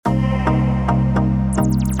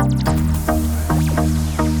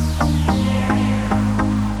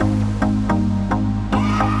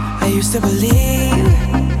used to believe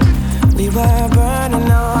we were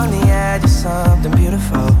burning on the edge of something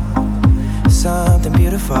beautiful, something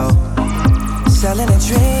beautiful. Selling a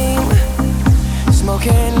dream,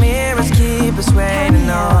 smoking mirrors keep us waiting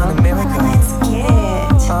on a miracle,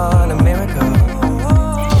 on a miracle.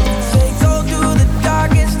 They go through the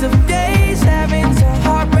darkest of days, having to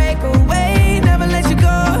heartbreak away. Never let you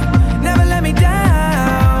go, never let me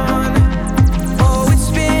down. Oh, it's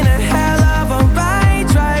been a hell of a ride,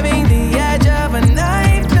 driving the edge of a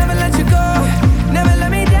knife. Never let you go, never let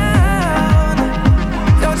me down.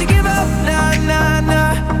 Don't you give up, nah, nah,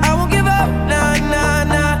 nah. I won't give up, nah, nah,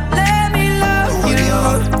 nah. Let me love you,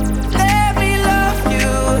 let me love you.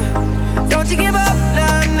 Don't you give up,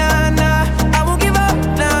 nah, nah, nah. I won't give up,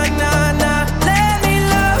 nah, nah, nah. Let me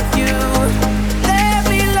love you, let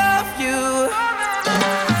me love you.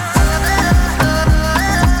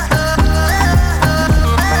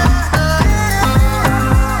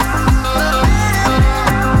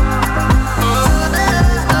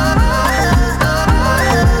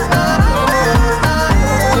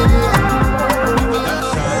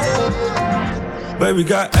 Baby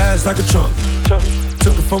got ass like a trunk.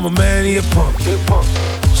 Took it from a man, he a punk.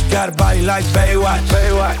 She got a body like Baywatch.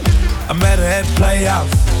 I met her at Playhouse.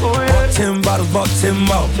 Bought 10 bottles, bought 10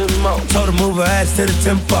 more. Told her move her ass to the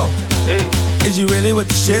tempo. Is you really with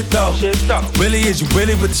the shit though? Really, is you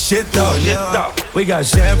really with the shit though? Yeah. We got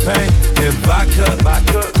champagne and vodka.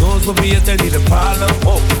 Goons will be if they need a problem.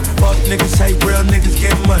 Fuck niggas, hate real niggas,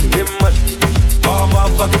 get money. All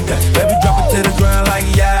motherfucking day. Baby, drop it to the ground like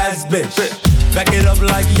yes, bitch. Back it up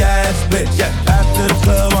like yes, bitch. After the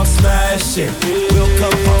club, I'll smash it. We'll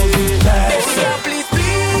come home and pass it. Please,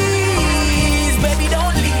 please, baby,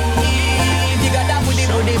 don't leave. You got that booty,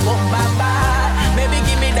 boom, bam, bam. Baby,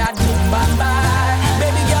 give me that boom, bam, bam.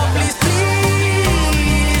 Baby girl, please,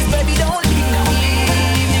 please, baby, don't leave.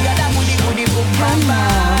 You got that booty, boom, bam,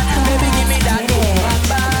 bam. Baby, give me that boom, bam,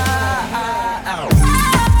 bam.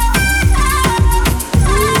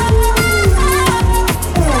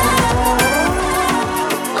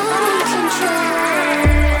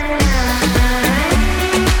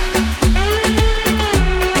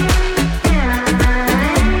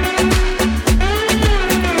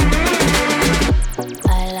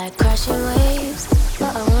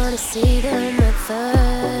 See them at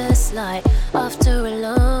first light after a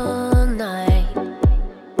long night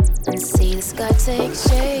and see the sky take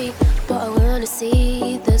shape, but I wanna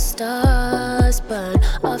see the stars burn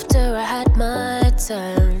after I had my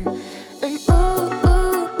turn. And ooh,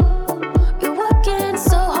 you're working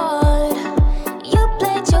so hard, you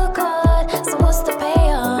played your card, so what's the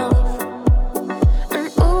payoff? And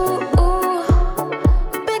ooh,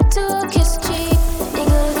 big talk is cheap, you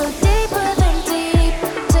gotta go deeper than deep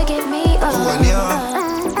to get me on.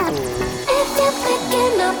 If you're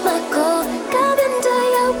picking up my call, come and do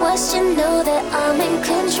your worst, you know that I'm in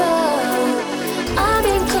control. I'm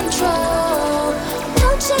in control.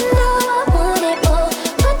 Don't you know I want it all?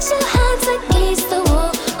 Put your hands against the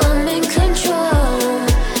wall. I'm in control.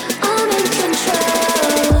 I'm in control.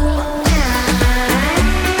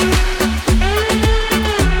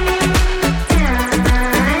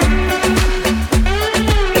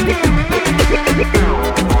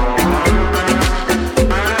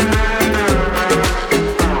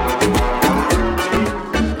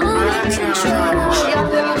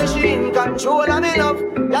 Control of me love,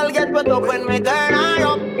 y'all get put up when me turn her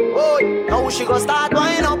up. Oh, now she gon' start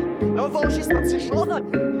wind up. Now before she starts, she show that.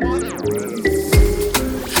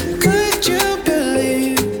 Could you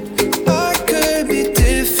believe I could be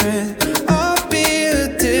different? I'll be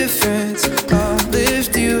a difference. I'll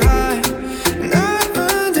lift you high, and I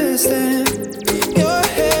understand your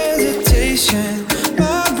hesitation,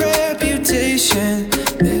 my reputation.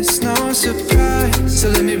 It's no surprise, so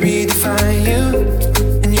let me redefine you.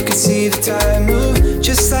 See the tide move,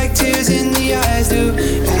 just like tears in the eyes do.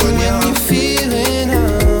 And when you're feeling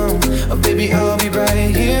oh baby, I'll be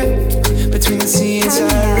right here.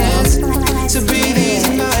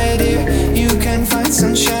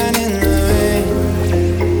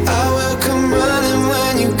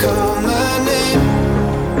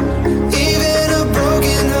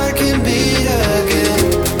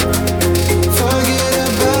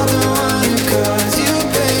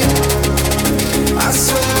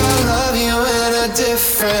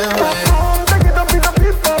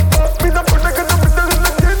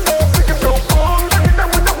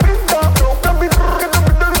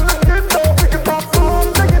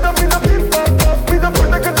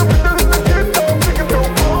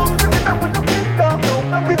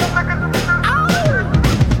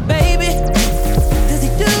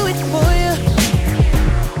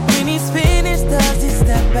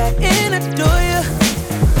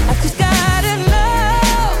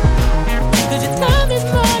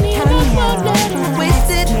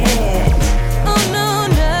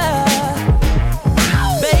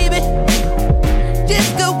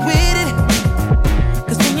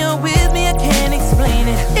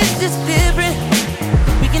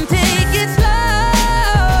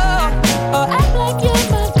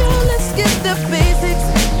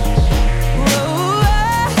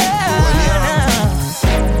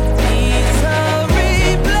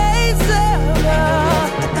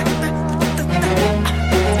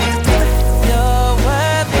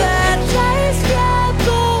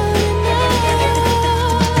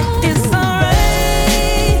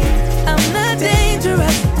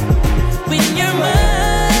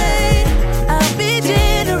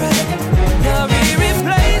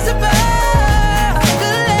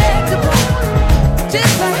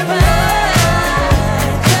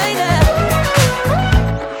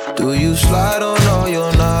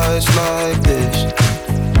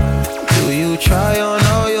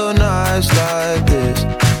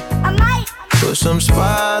 some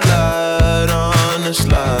spotlight on the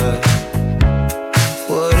slide.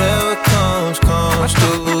 Whatever comes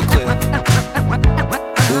too quick.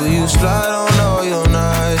 Do you slide on all your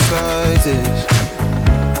nights like this?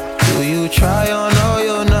 Do you try on all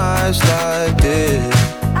your nights like this?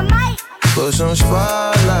 I might put some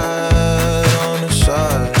spotlight on the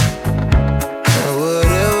side. And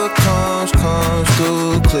whatever comes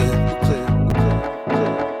too quick.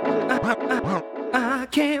 I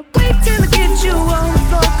can't wait till I get you on the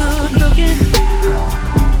floor, good looking.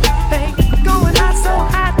 Hey, going hot, so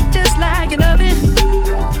hot, just like an oven.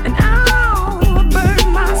 And I'll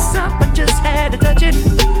burn myself, I just had to touch it.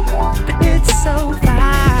 But it's so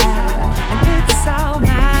fine, and it's all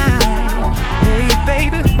mine. Hey,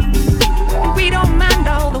 baby, we don't mind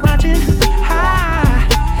all the watching.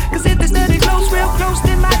 Cause if they study close, real close,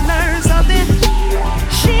 they might learn something.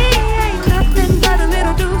 She ain't nothing but a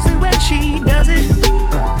little doozy when she does it.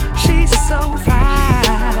 She's so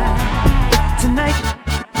fine tonight.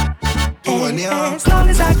 As long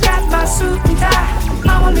as I got my suit and tie,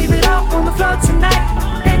 I'ma leave it all on the floor tonight.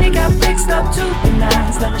 And you got fixed up to the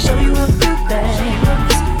nines. Let me show you a few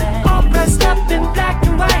things. All dressed up in black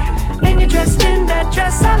and white, and you're dressed in that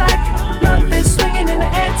dress I like. Love is swinging in the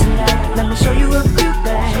air tonight. Let me show you a few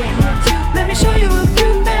things. Let me show you a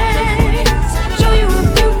few things. Show you a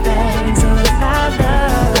few things of my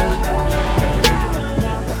love.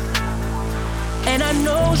 And I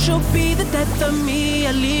know she'll be the death of me.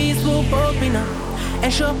 At least we'll both be numb.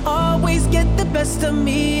 And she'll always get the best of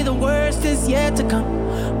me. The worst is yet to come.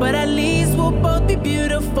 But at least we'll both be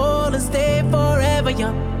beautiful and stay forever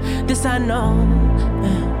young. This I know,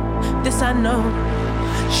 this I know.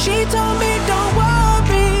 She told me don't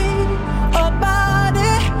worry about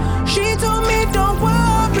it. She told me don't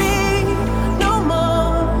worry no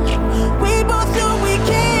more. We both know we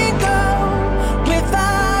can't go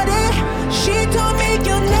without it. She told me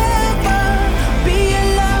you'll never be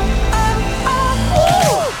alone.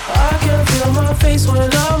 I can feel my face when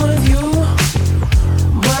I'm with you.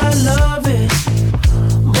 But I love it,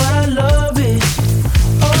 but I love it.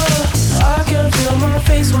 Oh, I can feel my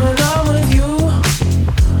face when I'm with you.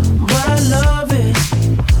 But I love it,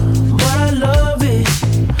 but I love it.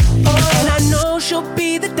 Oh, and I know she'll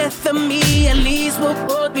be the death of me. At least we'll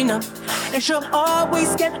both be numb. And she'll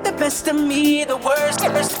always get the best of me. The worst.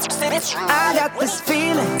 I got this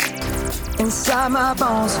feeling inside my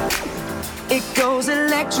bones. It goes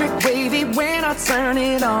electric wavy when I turn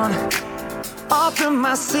it on. Off from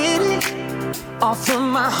my city, off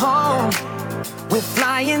from my home. We're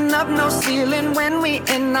flying up, no ceiling when we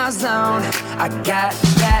in our zone. I got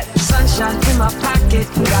that sunshine in my pocket,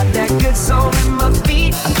 got that good soul in my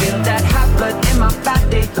feet. I feel that hot blood in my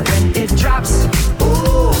body when it drops.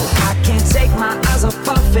 Ooh, I can't take my eyes off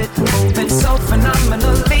of it, moving so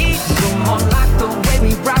phenomenally. Room on lock the way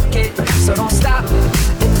we rock it, so don't stop.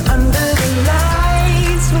 And under the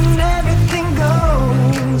lights when everything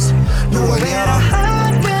goes, nowhere to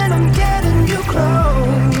hide when I'm getting you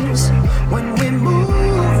close. When we move,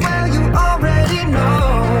 well, you already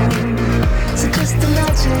know. So just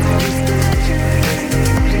imagine.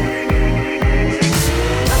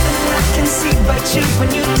 Nothing I can see but you when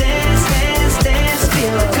you dance, dance, dance.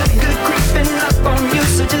 Feel good, good creeping up on you.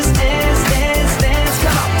 So just dance, dance, dance.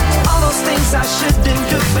 Come on. All those things I shouldn't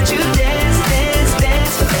do, but you dance, dance,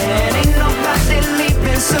 dance. And ain't nobody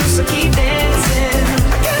leaving soon, so keep dancing. I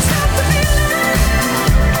can't stop the feeling.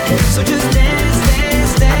 So just dance,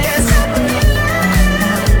 dance, dance.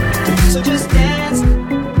 So just dance.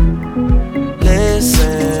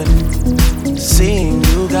 Listen, seeing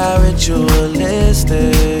you got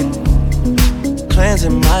ritualistic,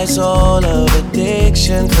 cleansing my soul of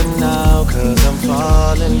addiction for now, cause I'm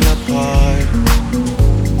falling apart.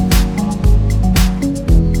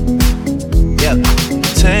 Yep,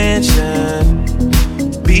 tension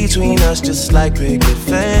between us just like picket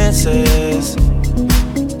fences.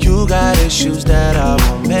 You got issues that I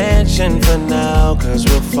won't mention for now, cause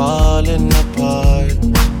we're falling apart.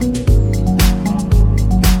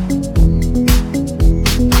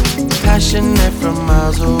 Passionate from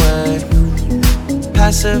miles away,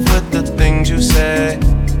 passive with the things you say,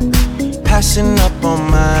 passing up on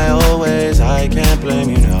my old ways. I can't blame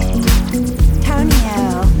you, no.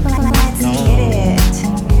 Tonyo, let's get it.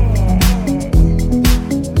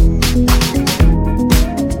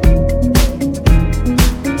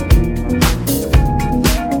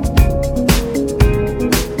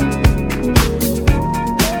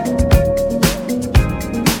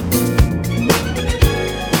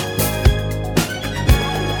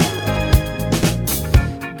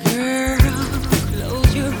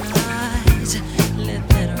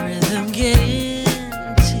 Get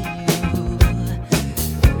into you.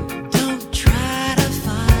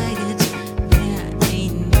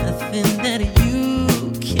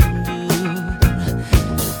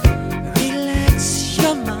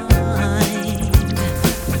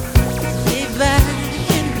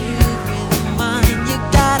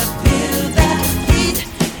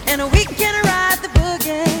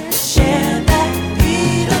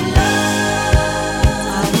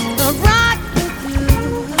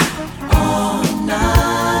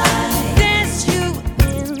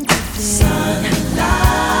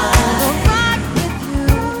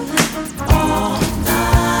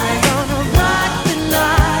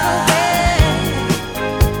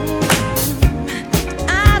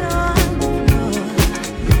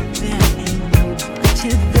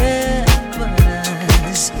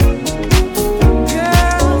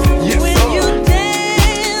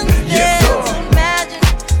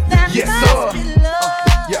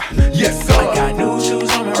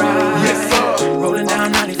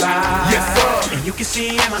 see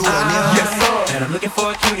in my eyes. Yes, sir. And I'm looking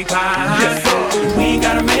for a cutie pie. Yes, sir. We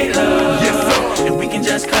gotta make love. Yes, sir. And we can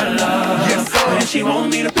just cuddle up. Yes, sir. But if she want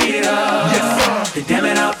me to beat it up, yes, sir. Then damn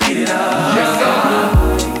it, I'll beat it up. Yes, sir.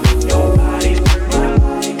 Your body's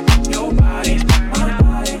your body's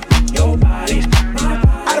your body's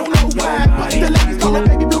I don't know why, but the ladies call her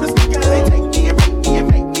baby blue the speaker. They take me and make me and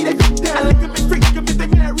make me. They freak down. I lick them and freak them if they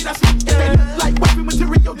married. I sleep. If they look like wifey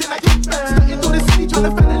material, then I keep stunting through the city trying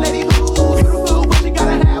to find a lady who's beautiful, but you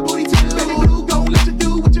gotta have booty too. Baby blue gon' let you do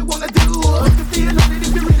what you wanna do. You can feel on it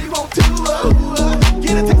if you really want to.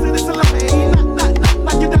 Get a taste of this salami,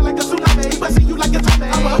 knock you down like a tsunami. Bustin' you like a zombie.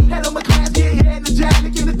 I'm a head on my class, get head in the jack,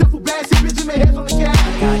 in the duffel bag, see bitch in my head on the cat.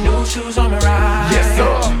 Got new shoes on my ride. Yes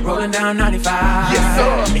sir. Rolling down 95. Yes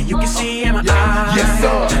sir. And you can see in my eyes. Yes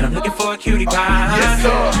sir. And I'm looking for a cutie pie. Yes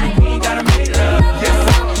sir. And we gotta make love. Yes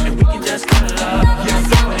sir. And we can just cuddle up. Yes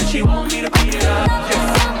sir. And she want me to beat it up. Yes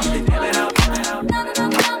sir. Then damn it out.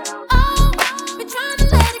 Oh, been trying to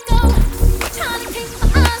let it go. Trying to keep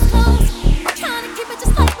my eyes closed. Trying to keep it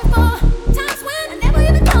just like before. Times when I never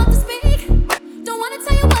even thought to speak. Don't wanna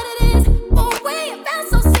tell you what it is. Oh wait, it felt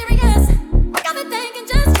so serious. Got me thinking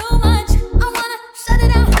just too much. I wanna shut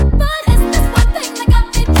it out, but it's this one thing that got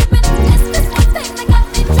me tripping. It's this one thing that got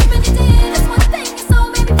me tripping. You did this one thing, you so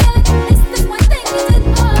made me feel it. It's this one thing you did.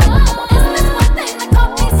 Oh, it's this one thing that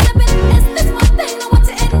caught me slipping. It's this one thing I want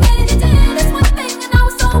to admit it. You did this one thing and I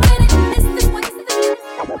was so with it. It's this one thing.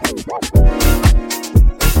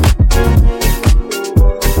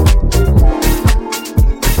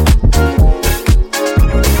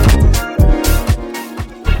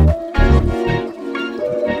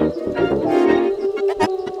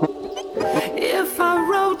 If I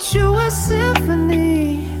wrote you a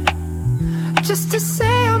symphony just to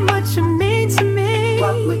say how much you mean to me,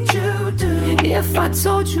 what would you do? If I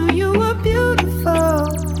told you you were beautiful,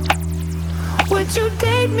 would you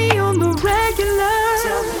date me on the regular?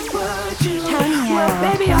 Tell me what you do. Well,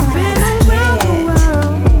 baby, I've been around the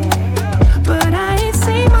world, but I ain't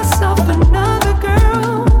seen myself another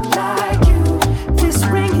girl like you. This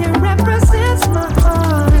ring here represents my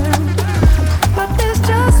heart. But there's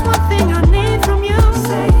just one thing I need from you.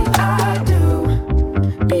 Say I do.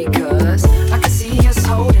 Because I can see us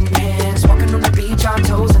holding hands, walking on the beach, our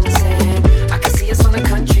toes in the sand. I can see us on the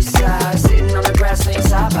countryside, sitting on the grass, laying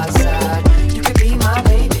side by side. You could be my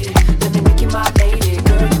baby, let me make you my lady.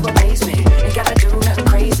 Girl, you amaze me, ain't gotta do nothing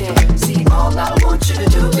crazy. See, all I want you to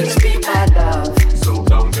do is be my love. So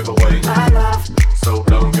don't give away my love. So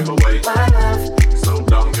don't give away my love. So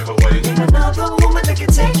don't give away Ain't another woman that can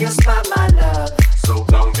take your spot, my love. So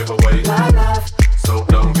don't give away My love. So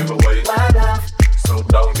don't give away My love. So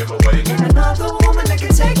don't give away Ain't another woman that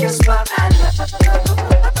can take your spot, my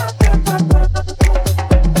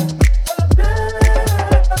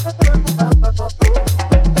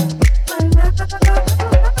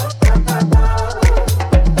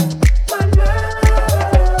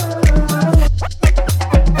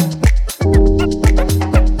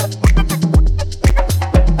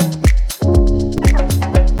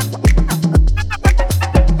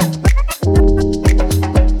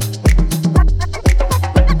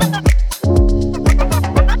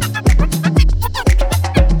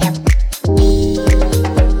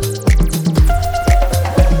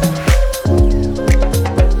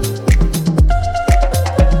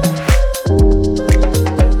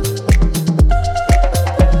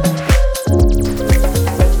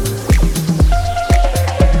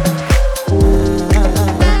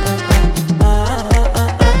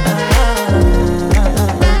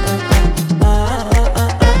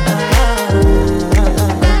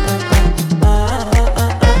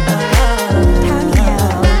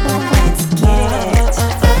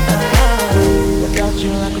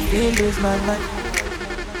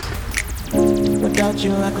Without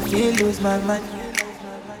you, I could feel lose my mind.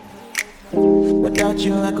 Without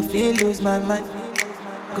you, I could feel lose my mind.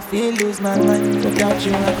 Could feel lose my mind. Without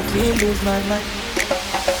you, I could feel lose my mind.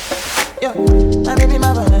 Yeah, my baby,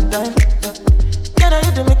 my Valentine. Can I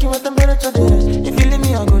hit to make you with temperature there? If you leave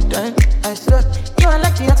me a good time, I swear you are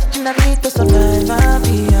like the oxygen I need to survive. I'll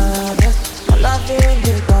be honest, my love ain't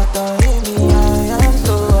the thought of me. I am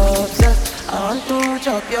so obsessed. I want to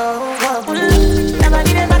chop your bubble. Never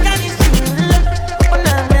did it back at this.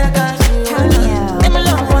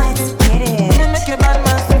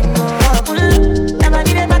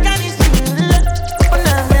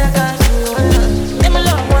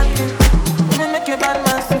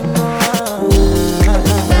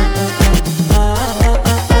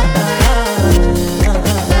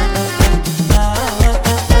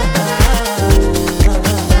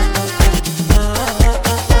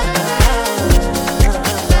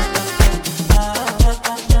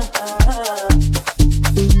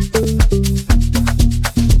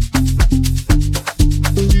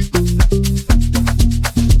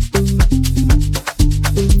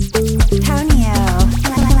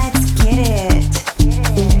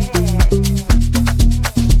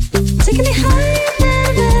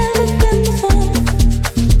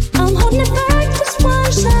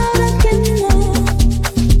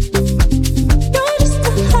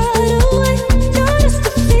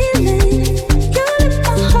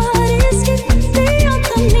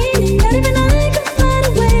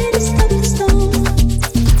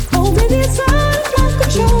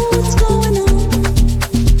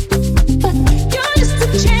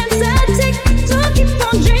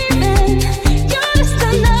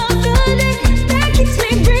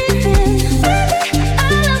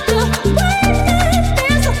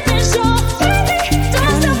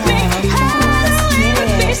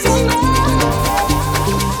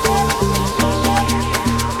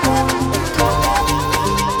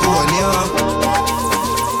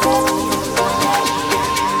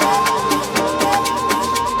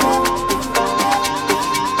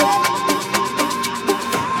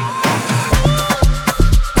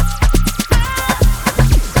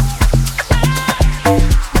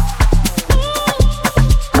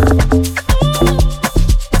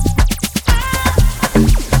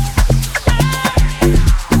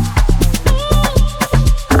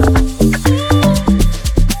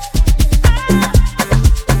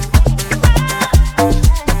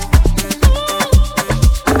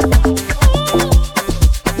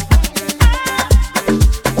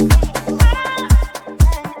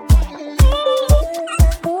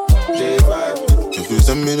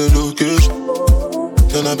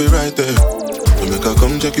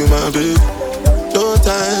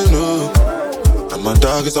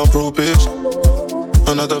 it's on pro bitch.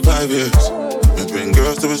 Another 5 years. We bring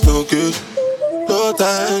girls to it's no good. No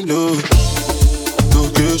time, no. No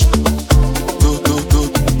good. No.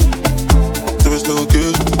 So it's no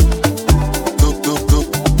good. No. No good.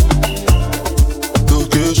 No.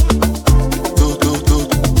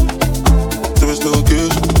 So it's no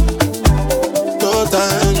good. No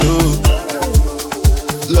time, no.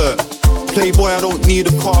 Look, playboy, I don't need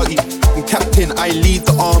a party. I'm captain, I lead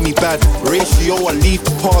the army. Bad ratio, I leave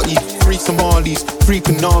the party. 3 Somalis, 3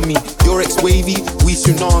 Panami. Your ex-wavy, we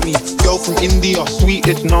tsunami. Girl from India, sweet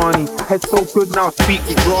as Nani. Head so good now, speak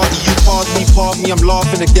Gujarati. You pardon me, I'm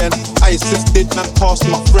laughing again. I assisted, man, pass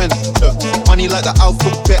my friend. Look, money like the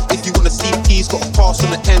alphabet. If you wanna see keys, got a pass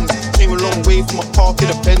on the ends. Came a long way from a park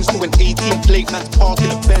in a Benz to an 18 plate, man's park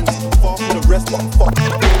in a Benz. Far from the rest, but I'm fucked.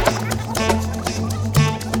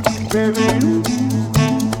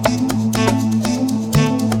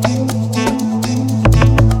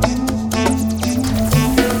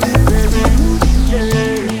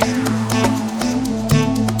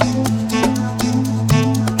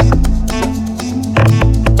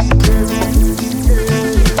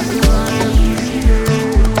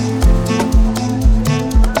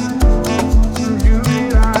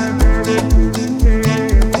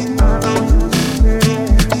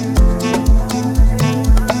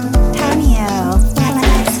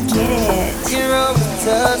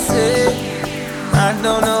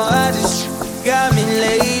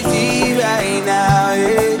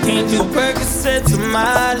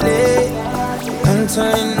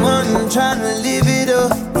 Turning one, trying to live it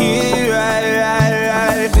up. Yeah,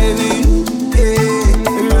 right, baby. Yeah,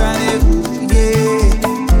 right, yeah.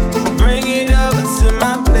 Bring it over to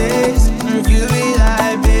my place. You be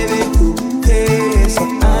like, baby, who cares? I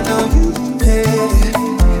know you pay.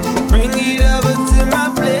 Bring it over to my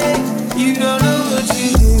place. You don't know what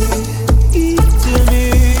you do to me.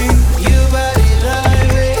 Your body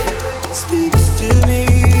like speaks to me.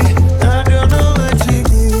 I don't know what you do.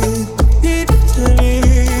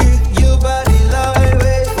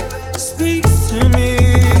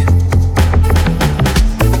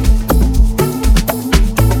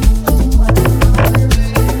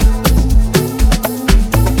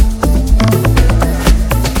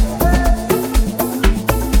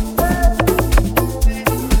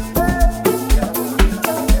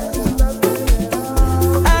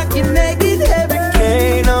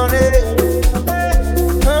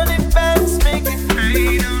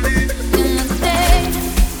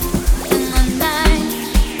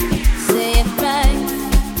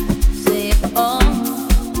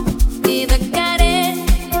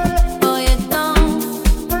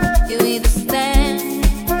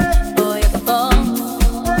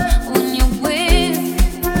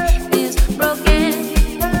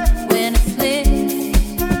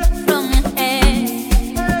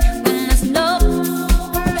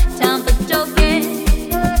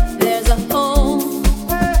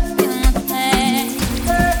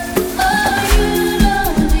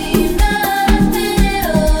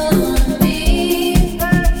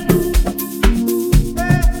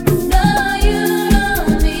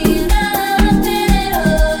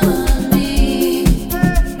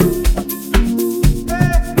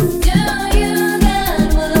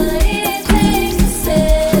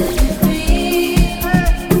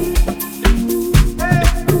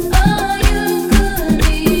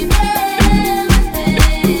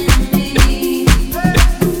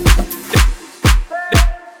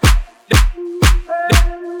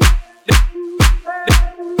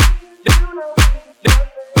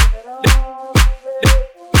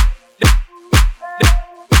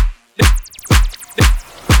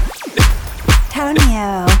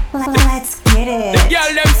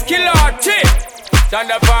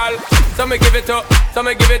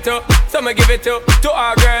 Some give it to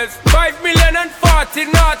our girls.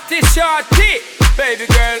 5,040,000 naughty shorty. Baby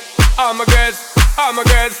girl, all my girls.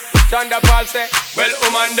 Shonda Paul say, well,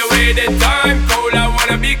 I'm on the way, the time cold, I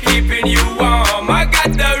wanna be keeping you warm. I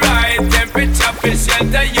got the right temperature to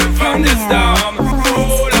shelter you from the storm.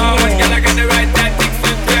 Hold on, girl, I got the right tactics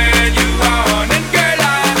to turn you on. And girl,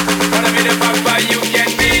 I wanna be the papa, you can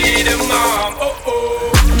be the mom. Oh, oh.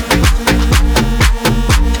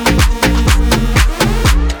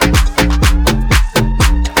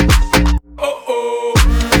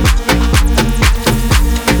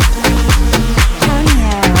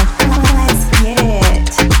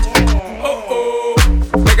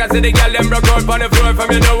 See the girl them broke out on the floor.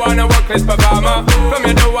 From you don't wanna work this performer. From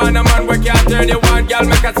you don't wanna man work can't turn you on. Girl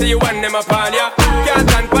make I see you when them upon ya. Can't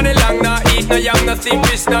stand for the long, no eat no yam, no steamed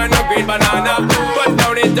fish, no green banana. But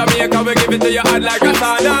down in Jamaica we give it to you hot like a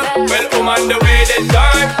sauna. Well, I'm on the way this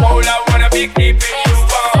time. All I wanna be keeping you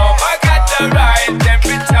warm.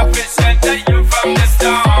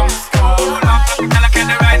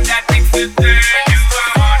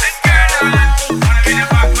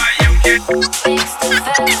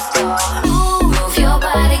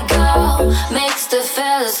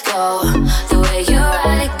 fellas go. The way you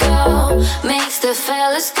ride it go makes the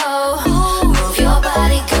fellas go. Move your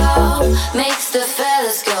body go makes the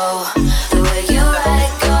fellas go. The way you ride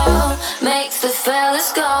it go makes the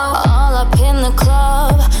fellas go. All up in the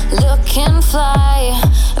club, looking fly.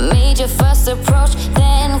 Made your first approach,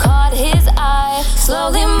 then caught his eye.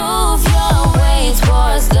 Slowly move your way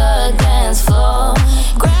towards the dance floor.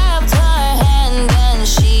 Grabbed her hand and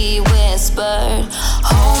she whispered,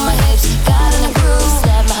 hold my hips, got in the groove.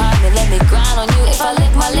 Step behind me, let me grind on you. If I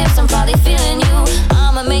lick my lips, I'm probably feeling you.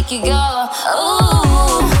 I'ma make you go,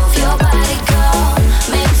 ooh. Move your body go,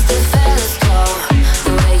 makes the fellas go.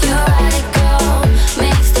 The way you ride it go,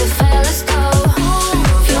 makes the fellas go.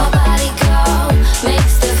 Move your body go,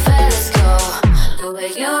 makes the fellas go. The way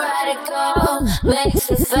you ride it go, makes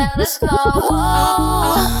the fellas go.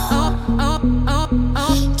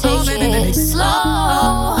 Take it slow,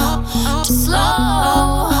 just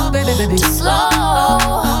slow, just slow,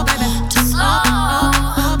 just slow,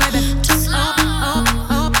 just slow.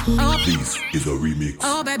 This is a remix.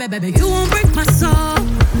 Oh, baby, you won't break my soul.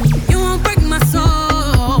 You won't break my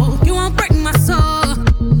soul. You won't break my soul.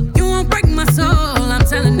 You won't break my soul. I'm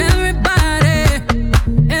telling everybody,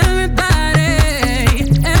 everybody,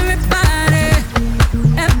 everybody,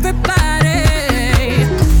 everybody.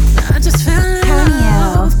 I just fell in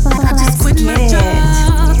love. I just quit my job.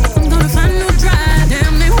 I'm gonna find no drive.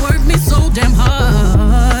 Damn, they work me so damn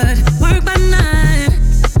hard. Work by 9,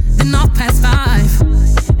 then off past 5.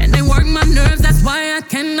 And they work my nerves, that's why I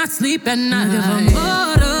cannot sleep at night. Looking for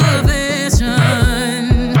motivation.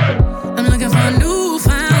 I'm looking for a new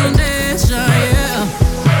foundation,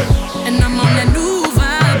 yeah. And I'm on that new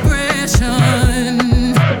vibration.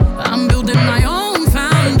 I'm building my own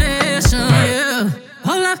foundation, yeah.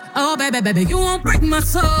 Hold up, oh baby, you won't break my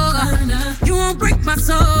soul. You won't break my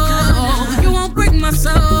soul. You won't break my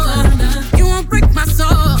soul. You won't break my soul.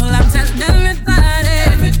 I'm telling everybody,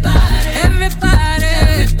 everybody, everybody,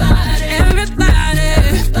 everybody, everybody,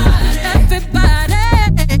 everybody.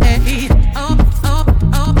 Oh, oh,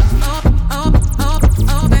 oh, oh, oh, oh,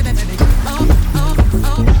 oh, baby, baby. Oh, oh,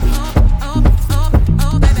 oh, oh, oh, oh,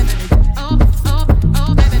 oh, baby, baby. Oh, oh,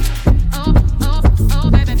 oh, baby. Oh, oh, oh,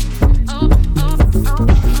 baby. Oh, oh,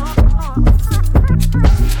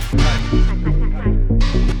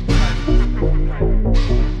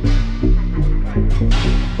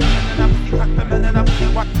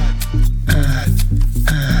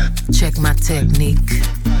 check my technique.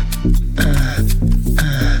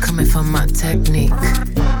 Coming for my technique.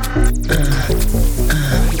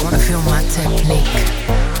 Wanna feel my technique?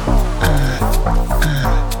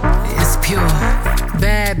 It's pure.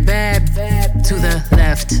 Bad, bad, bad to the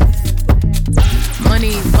left.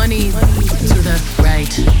 Money, money to the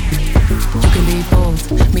right. You can be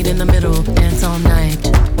both. Meet in the middle, dance all night.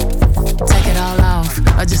 Take it all off,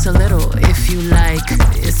 or just a little if you like.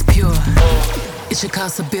 It's pure. It should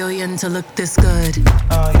cost $1 billion to look this good.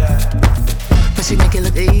 Oh yeah. But she make it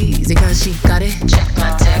look easy cause she got it. Check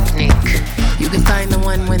my technique. You can find the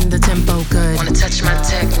one when the tempo good. Wanna touch my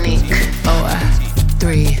technique? 4,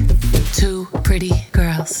 3, 2 pretty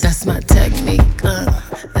girls. That's my technique.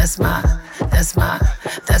 That's my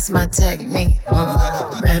technique.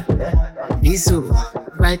 Isu,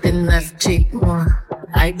 right and left cheek. More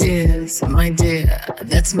ideas, my dear.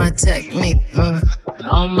 That's my technique.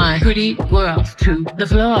 All my pretty girls to the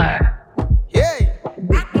floor. Yeah.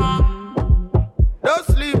 Don't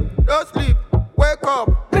sleep, wake up.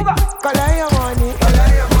 Collect your money,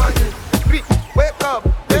 wake up.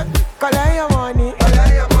 Collect your money,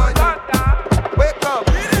 wake up.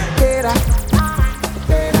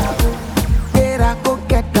 Get go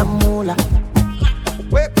get the moolah.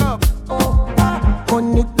 Wake up.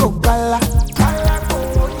 Bonito gala.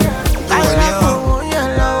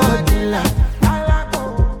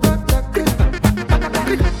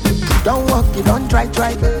 Don't walk, you don't try.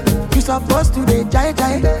 You supposed to be jai.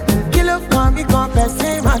 Kill up, come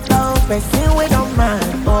person, my town, person we don't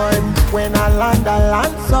mind. But when I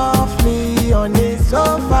land softly on the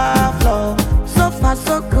sofa floor. So far,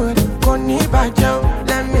 so good, Koni Bajo,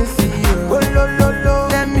 let me see you. Oh, lo,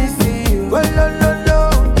 let me see you. Oh, lo,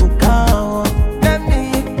 Bukao, let me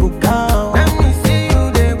Bukao. Let me see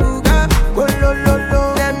you, de Buka. Oh, lo,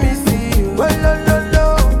 let me see you. Oh, lo,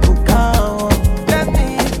 Bukao, let me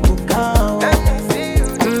Bukao. Let me see you.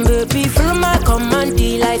 Baby, follow my command,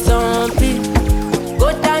 like zombie. Go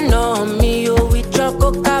down on me, oh, with your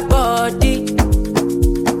coca body.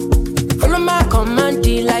 Follow my command,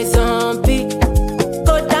 like zombie.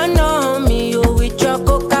 Go down on me, oh, with your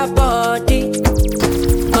coca body.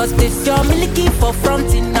 Cause this your milky for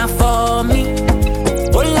front enough for me.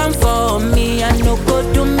 Hold on for me, I no go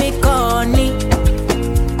do me corny.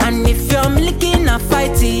 na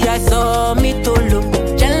fight, I saw me to look.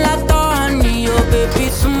 Gelato honey, oh baby,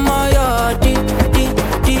 sumo yo di.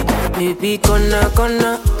 Baby, gonna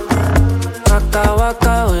waka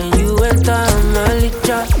waka when you enter my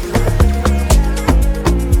licha.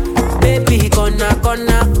 Baby, gonna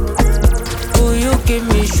will you give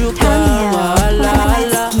me sugar?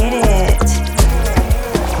 Let's get it.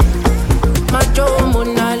 Macho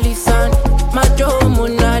Mona Lisa, Macho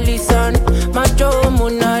Mona Lisa, Macho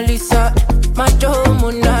Mona Lisa, Macho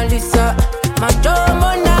Mona Lisa, Macho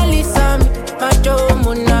Mona Lisa, Macho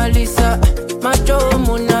Mona Lisa, Macho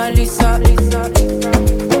Mona Lisa.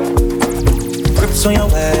 Grips on your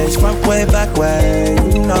waist, front way, back way.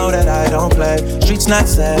 You know that I don't play. Streets not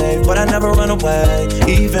safe, but I never run away,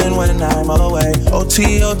 even when I'm away.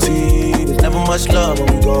 OT, there's never much love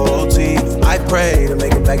when we go OT. I pray to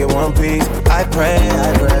make it back in one piece. I pray.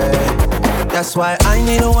 That's why I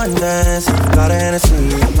need a one dance. Got a Hennessy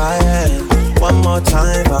in my hand. One more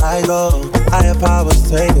time before I go. Higher powers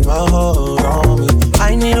taking a hold on me.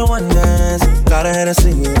 I need a one dance. Got a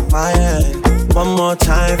Hennessy in my hand. One more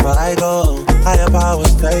time before I go. Higher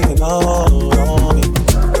powers taking a hold on me.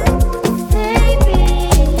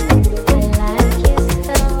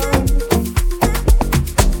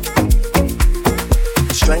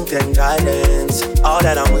 Strength and guidance, all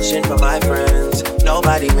that I'm wishing for my friends.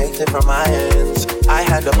 Nobody makes it from my ends. I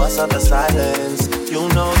had to bust up the silence. You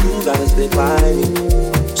know you gotta stick by me.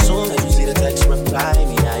 Soon as you see the text, reply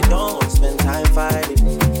me. I don't wanna spend time fighting.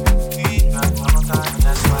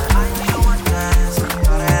 That's why I need a one dance.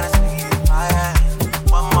 Gotta have to speed in my hand.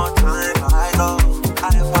 One more time before I go. I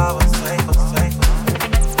have powers, safe.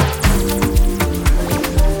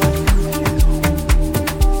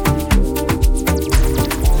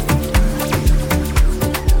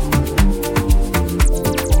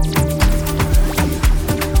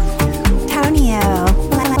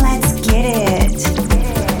 Let's get it.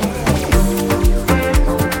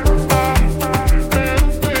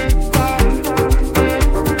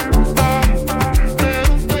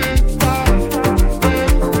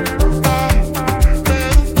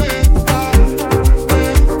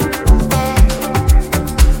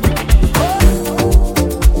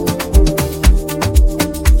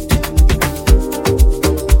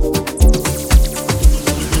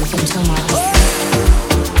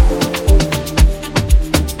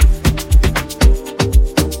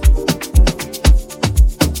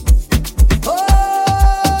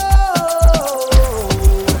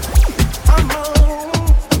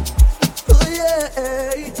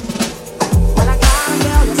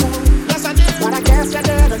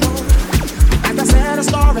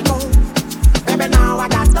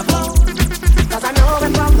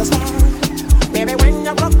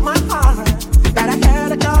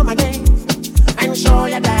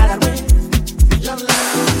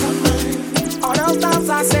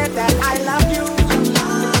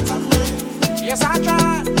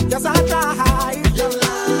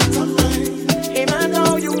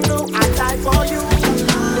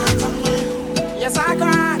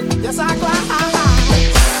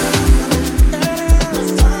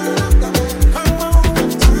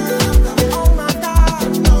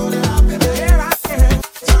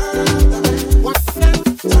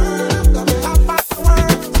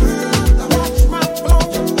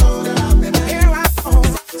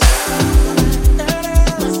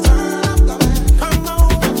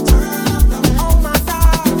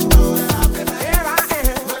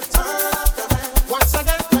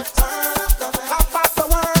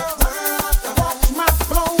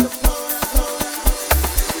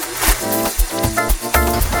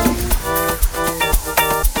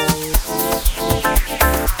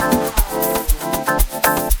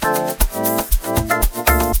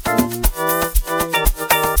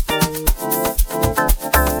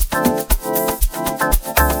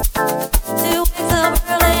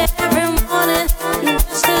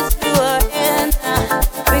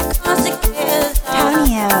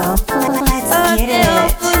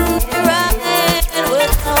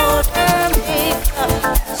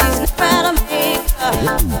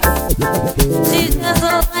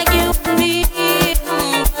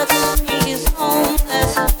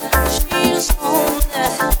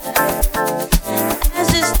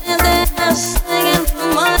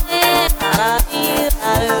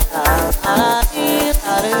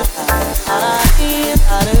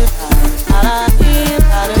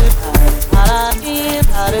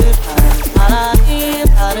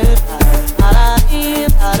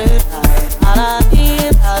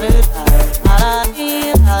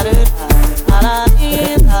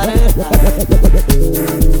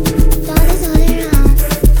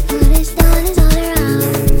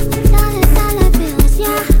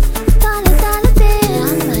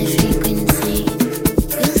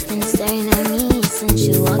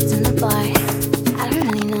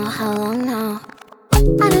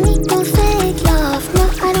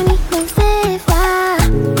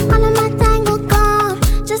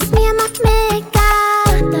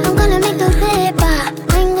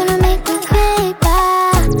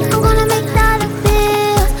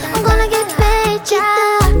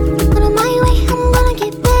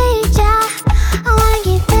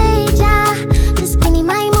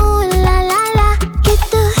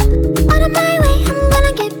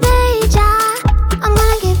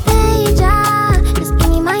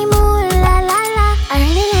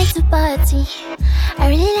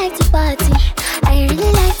 party. I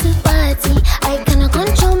really like to party. I cannot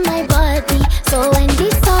control my body. So when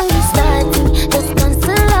this song is starting, just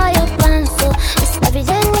cancel all your plans. So it's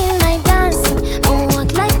evident in my dancing. Don't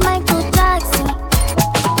walk like Michael Jackson.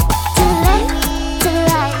 To the left, to the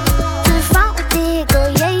right, to the front with it, go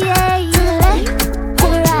yeah yeah. To the left, to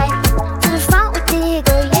the right, to the front with it,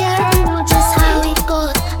 go yeah. I already know just how it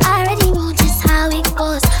goes. I already know just how it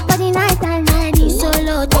goes. Body night and night is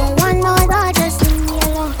solo. Don't want no other, just leave me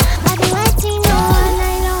alone. I've been waiting all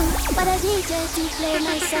night long for the DJ to play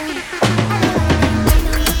my song.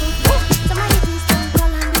 Somebody please don't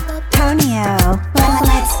call on the top. Tonio,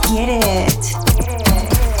 let's get it.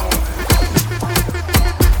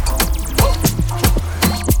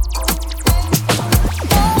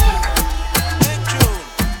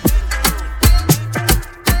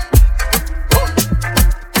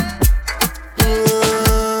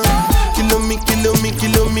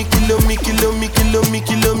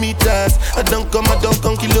 Kilometers. I don't come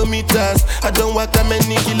kilometers. I don't walk that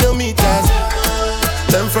many kilometers.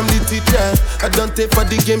 Learn from the teacher. I don't take for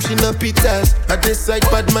the game, she no pitas. I decide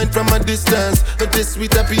bad mind from a distance. Not this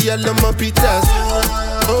sweet, I be all on my pitas.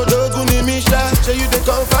 Oh, Doguni Misha, show you the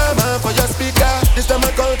confirm for your speaker. This time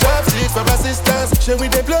I call trap street for assistance. Show we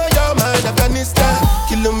they blow your mind, Afghanistan.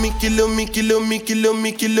 Kilometers.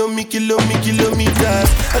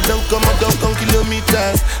 I don't come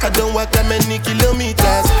kilometers. I don't walk that many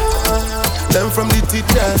kilometers. Learn from the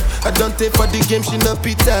teacher. I don't take for the game, she no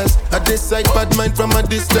pitas. I decide bad mind from a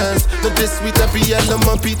distance. Not this sweet, I be all on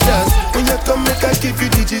my pitas. When you come, make I give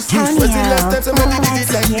you digits. When's the last time somebody did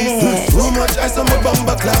it like this? Too much ice on my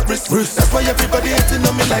bumper clap wrist. That's why everybody hating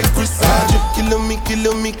on me like Chris.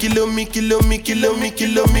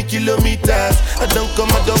 Kilometers. I don't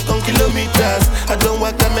come kilometers. I don't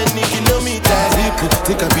walk that many kilometers. People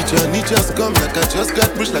take a picture and it just come. Like I just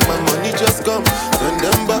got rich, like my money just come. Send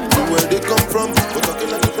them back to where they come from. We're talking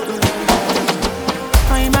like a brother.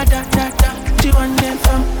 I'm a da. She want them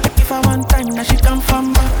from. If I want time, now she come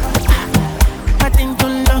from back. I think too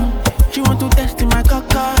long. She want to test in my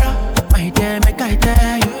cockara. My dear, make I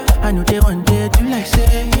tell you. I know they want to do like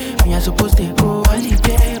say. Me I supposed to go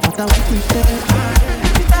holiday, but I want to stay.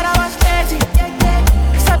 She thought I was lazy.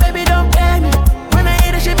 So baby don't play me. When I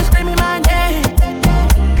hear the shit, be screaming my name.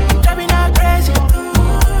 Driving her crazy.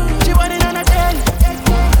 She want it on a daily.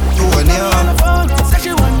 You want it on the phone. Say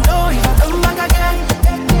she want to know if I come back again.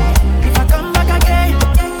 If I come back again,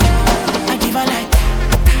 I give her like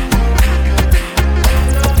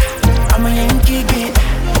I'm a Yankee kid.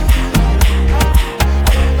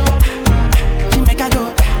 She make her go.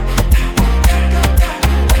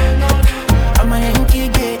 I'm a Yankee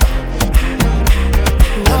kid.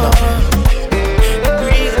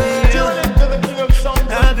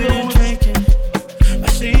 I've been drinking. I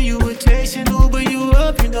see you were tasting Uber you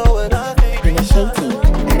up, you know what I think. Initiating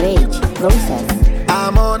rage process.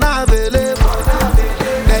 I'm unavailable.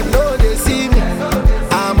 They know they see me.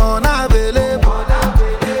 I'm unavailable.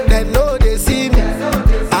 They know they see me.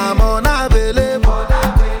 I'm unavailable.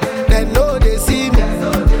 They know they see me.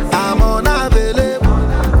 I'm unavailable.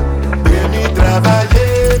 Baby,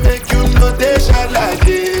 travailler, make you know they shall like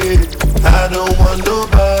it. I don't want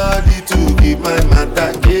nobody to give my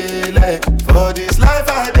matter like. For this life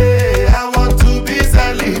I day, I want to be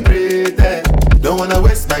celebrated. Don't wanna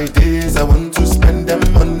waste my days, I want to spend them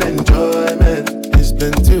on enjoyment. It's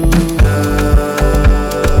been too long,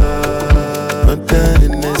 but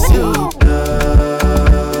then it's you.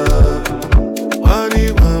 What do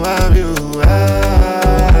you want, you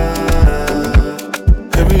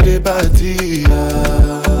everyday party.